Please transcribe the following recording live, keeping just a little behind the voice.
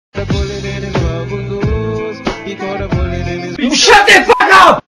bullet in his rubber goose. He caught a bullet in his. You shut the fuck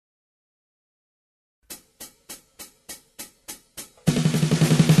up!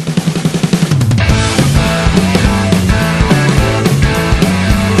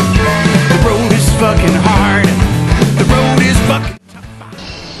 The road is fucking hard. The road is fucking.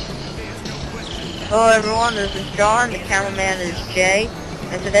 Hello everyone, this is John, the cameraman is Jay,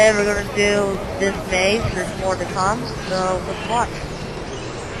 and today we're going to do this maze. There's more to come, so let's watch.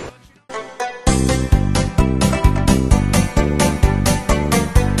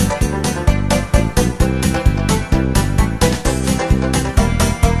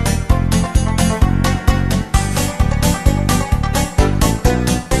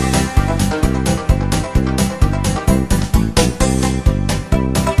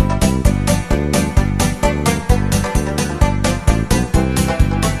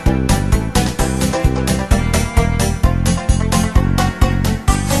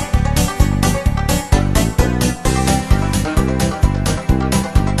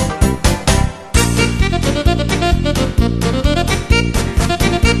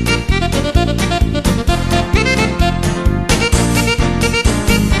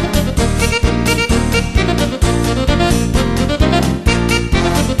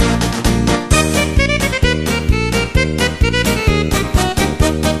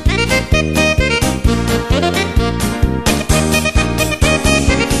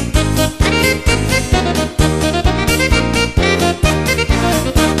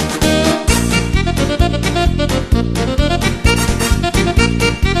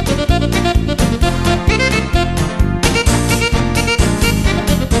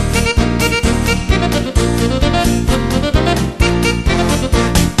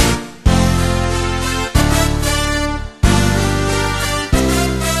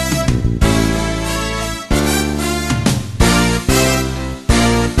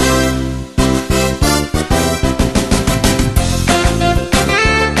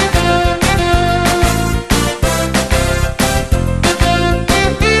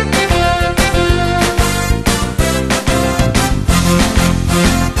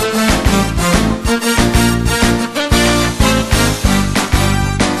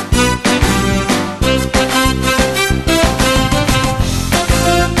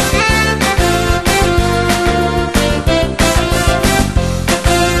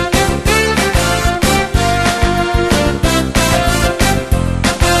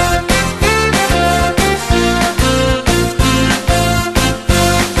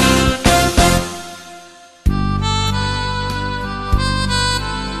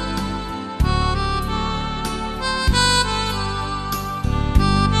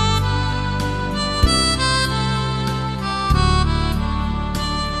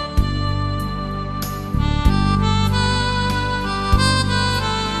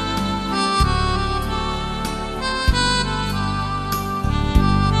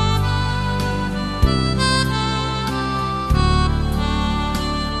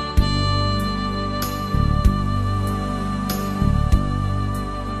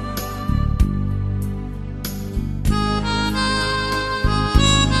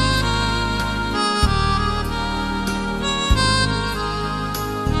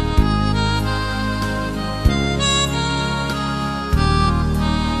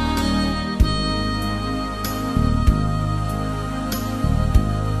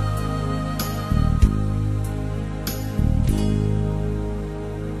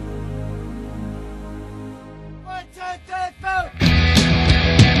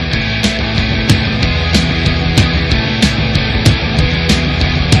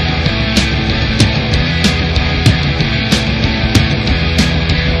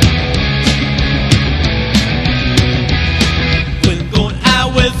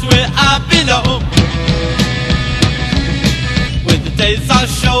 Days are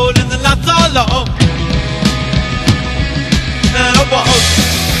short and the nights are long. And I walk,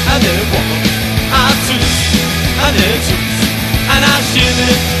 and then walk, I twist, and then twist, and I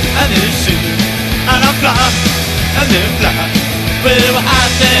shimmy, and then shimmy, and I fly, and then fly. We were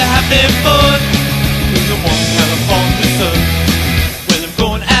out there having fun in the warm California sun. When I'm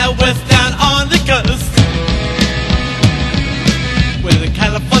going out west down on the coast, where the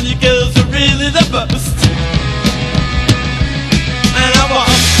California girls are really the best.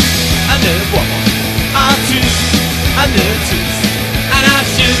 I twist, and then twist, and I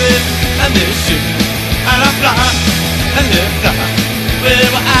shimmy, and then shimmy, and I fly, and then fly. We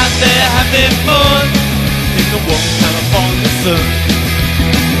were out there having fun in the warm California sun.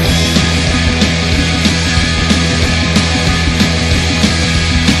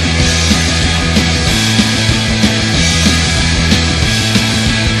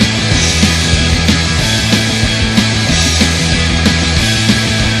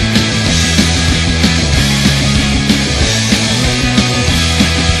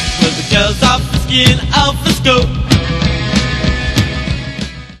 looking out for scope.